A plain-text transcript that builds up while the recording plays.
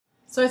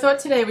So I thought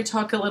today we'd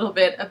talk a little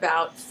bit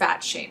about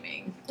fat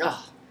shaming.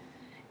 Oh,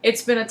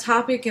 It's been a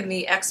topic in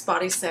the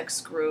ex-body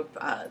sex group.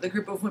 The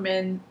group of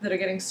women that are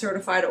getting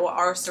certified or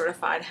are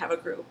certified have a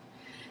group.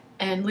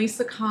 And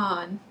Lisa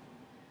Khan,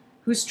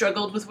 who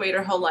struggled with weight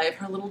her whole life,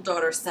 her little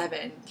daughter,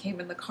 7, came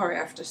in the car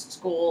after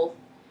school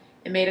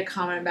and made a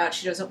comment about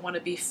she doesn't want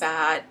to be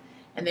fat.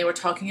 And they were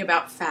talking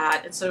about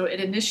fat. And so it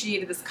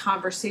initiated this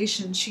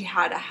conversation she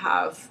had to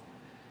have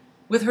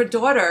with her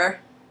daughter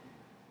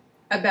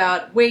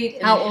about weight.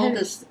 And how old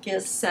is the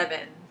kid? 7.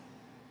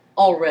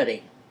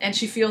 Already. And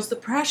she feels the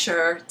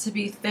pressure to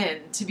be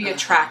thin, to be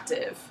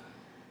attractive.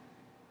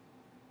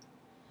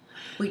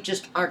 We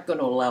just aren't going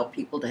to allow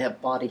people to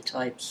have body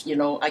types. You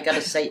know, I got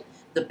to say,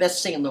 the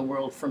best thing in the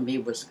world for me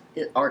was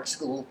art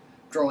school,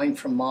 drawing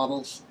from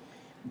models.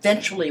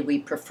 Eventually, we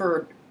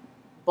preferred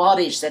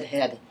bodies that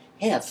had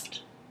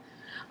heft.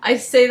 I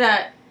say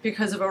that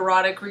because of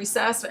erotic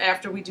recess.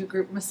 After we do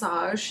group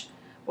massage,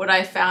 what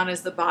I found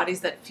is the bodies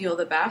that feel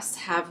the best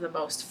have the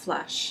most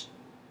flesh.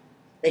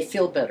 They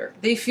feel better.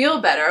 They feel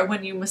better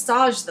when you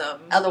massage them.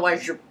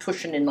 Otherwise, you're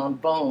pushing in on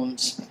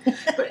bones.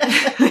 But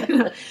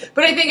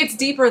I think it's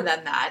deeper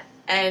than that.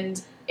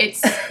 And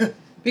it's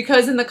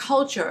because in the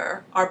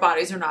culture, our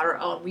bodies are not our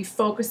own. We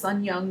focus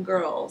on young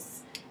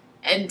girls.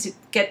 And to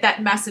get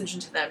that message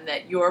into them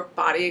that your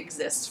body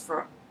exists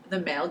for the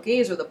male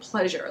gaze or the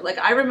pleasure. Like,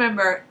 I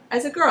remember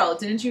as a girl,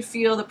 didn't you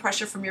feel the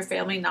pressure from your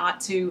family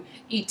not to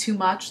eat too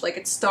much? Like,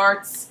 it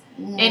starts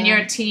in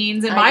your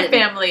teens. In my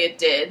family, it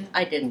did.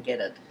 I didn't get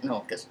it.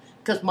 No,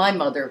 because my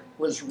mother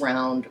was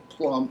round,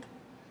 plump,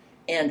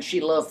 and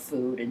she loved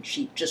food, and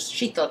she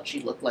thought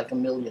she looked like $1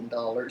 million.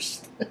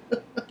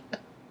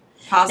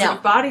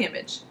 Positive body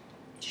image.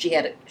 She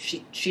had it.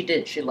 She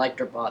did. She liked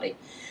her body.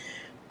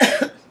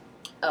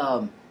 I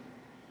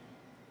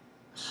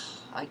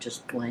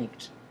just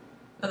blanked.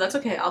 Oh, that's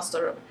okay. I'll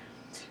start over.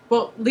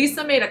 Well,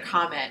 Lisa made a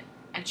comment,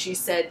 and she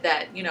said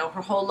that, you know,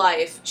 her whole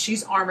life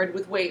she's armored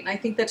with weight. And I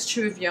think that's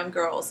true of young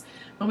girls.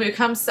 When we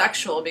become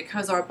sexual,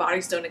 because our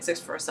bodies don't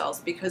exist for ourselves,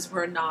 because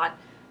we're not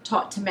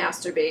taught to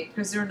masturbate,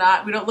 because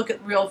we don't look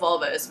at real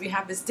vulvas, we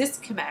have this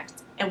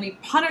disconnect, and we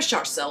punish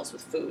ourselves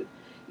with food.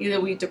 Either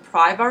we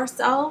deprive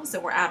ourselves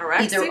and we're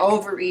anorexic. Either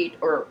overeat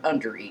or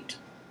undereat.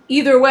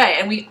 Either way,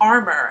 and we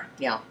armor.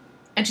 Yeah.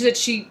 And she said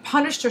she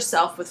punished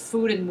herself with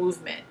food and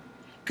movement.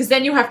 Because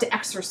then you have to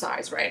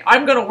exercise, right?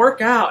 I'm going to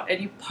work out,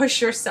 and you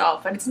push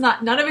yourself, and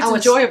none of it's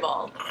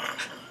enjoyable.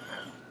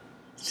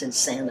 It's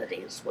insanity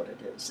is what it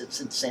is.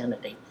 It's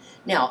insanity.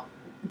 Now,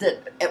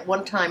 at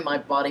one time my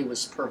body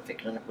was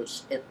perfect, and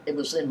it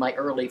was in my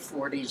early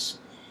 40s.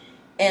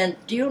 And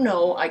do you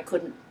know, I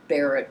couldn't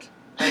bear it.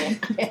 I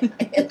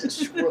had to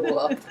screw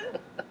up.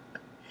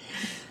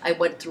 I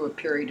went through a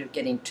period of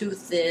getting too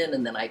thin,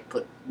 and then I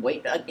put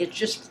weight on. It's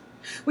just...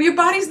 Well, your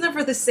body's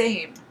never the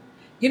same.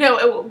 You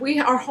know,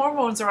 our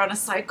hormones are on a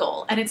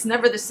cycle, and it's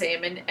never the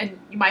same. And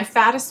my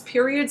fattest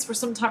periods were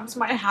sometimes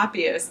my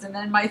happiest, and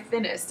then my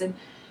thinnest. And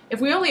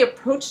if we only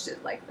approached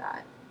it like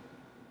that.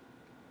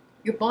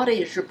 Your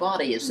body is your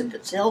body. If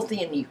it's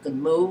healthy and you can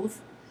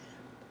move.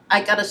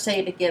 I got to say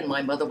it again,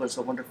 my mother was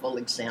a wonderful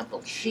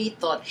example. She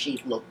thought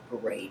she looked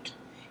great.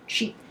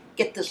 She'd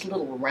get this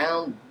little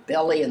round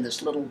belly and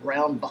this little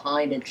round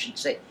behind, and she'd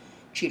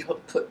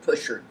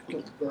push her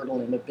little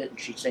girdle in a bit, and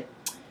she'd say,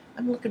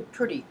 I'm looking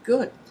pretty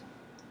good.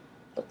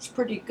 Looks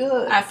pretty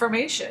good.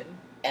 Affirmation.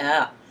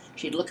 Yeah.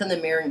 She'd look in the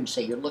mirror and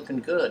say, you're looking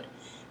good.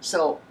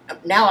 So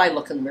now I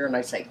look in the mirror and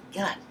I say,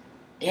 God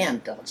damn,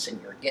 Dodson,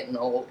 you're getting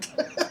old.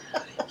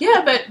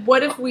 Yeah, but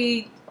what if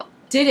we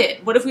did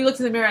it? What if we looked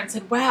in the mirror and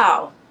said,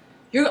 wow,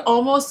 you're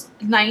almost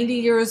 90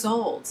 years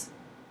old.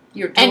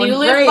 You're doing and you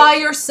live great. by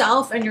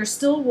yourself, and you're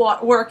still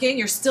working.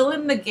 You're still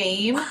in the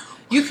game.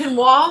 You can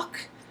walk.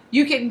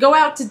 You can go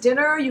out to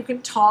dinner. You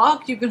can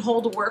talk. You can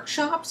hold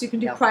workshops. You can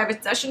do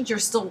private sessions. You're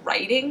still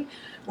writing.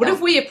 What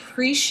if we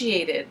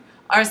appreciated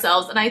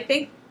ourselves? And I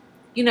think,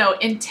 you know,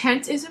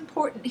 intent is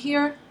important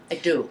here. I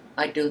do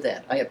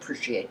that. I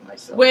appreciate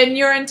myself. When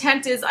your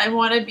intent is, I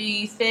want to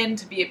be thin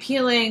to be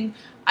appealing.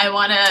 I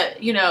want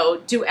to, you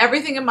know, do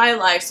everything in my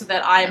life so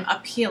that I'm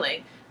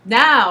appealing.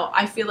 Now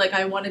I feel like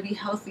I want to be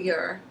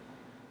healthier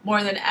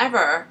more than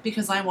ever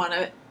because I want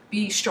to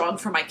be strong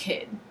for my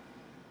kid.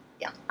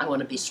 Yeah, I want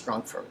to be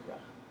strong for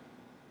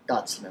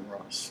Dodson and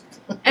Ross.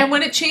 And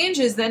when it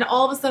changes, then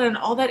all of a sudden,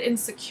 all that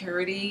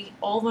insecurity,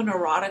 all the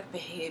neurotic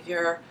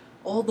behavior,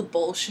 all the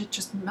bullshit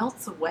just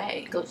melts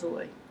away. It goes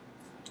away.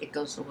 It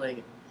goes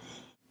away.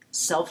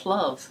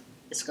 Self-love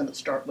is going to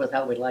start with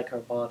how we like our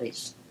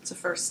bodies. It's a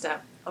first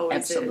step. Always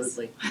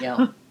Absolutely, is.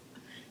 Yeah.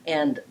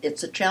 And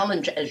it's a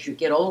challenge as you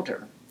get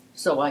older.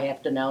 So I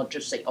have to now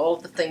just say all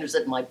the things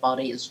that my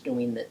body is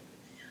doing, that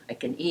I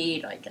can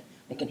eat, I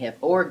can have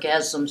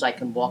orgasms, I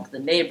can walk the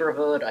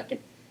neighborhood, I can,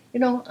 you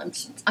know,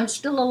 I'm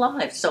still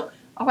alive. So,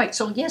 all right,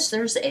 so yes,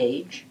 there's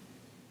age,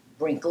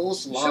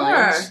 wrinkles,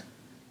 lines,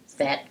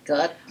 fat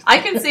gut. I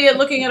can see it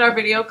looking at our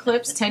video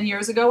clips 10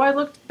 years ago. I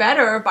looked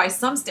better by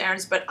some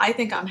standards, but I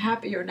think I'm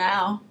happier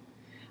now.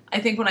 I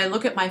think when I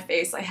look at my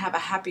face, I have a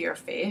happier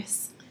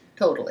face.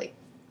 Totally.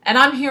 And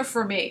I'm here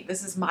for me.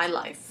 This is my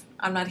life.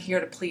 I'm not here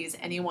to please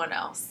anyone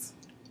else.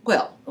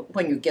 Well,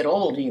 when you get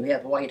old and you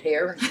have white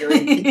hair,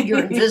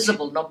 you're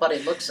invisible. Nobody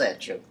looks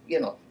at you, you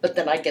know. But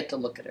then I get to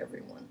look at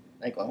everyone.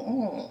 I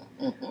go,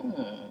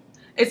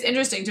 It's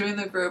interesting doing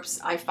the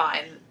groups. I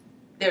find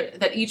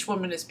that each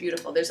woman is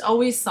beautiful. There's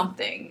always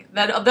something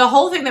that the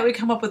whole thing that we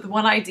come up with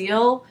one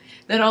ideal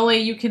that only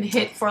you can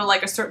hit for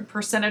like a certain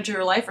percentage of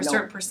your life or a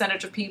certain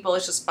percentage of people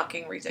is just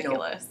fucking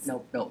ridiculous.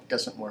 No, it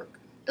doesn't work.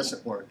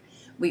 Doesn't work.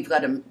 We've got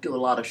to do a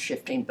lot of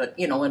shifting, but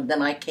you know, and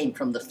then I came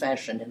from the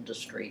fashion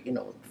industry, you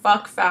know.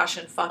 Fuck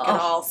fashion, fuck it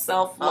all,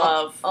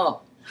 self-love.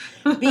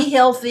 Be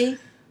healthy,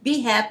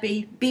 be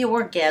happy, be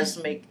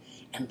orgasmic,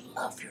 and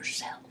love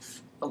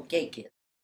yourself. Okay, kids.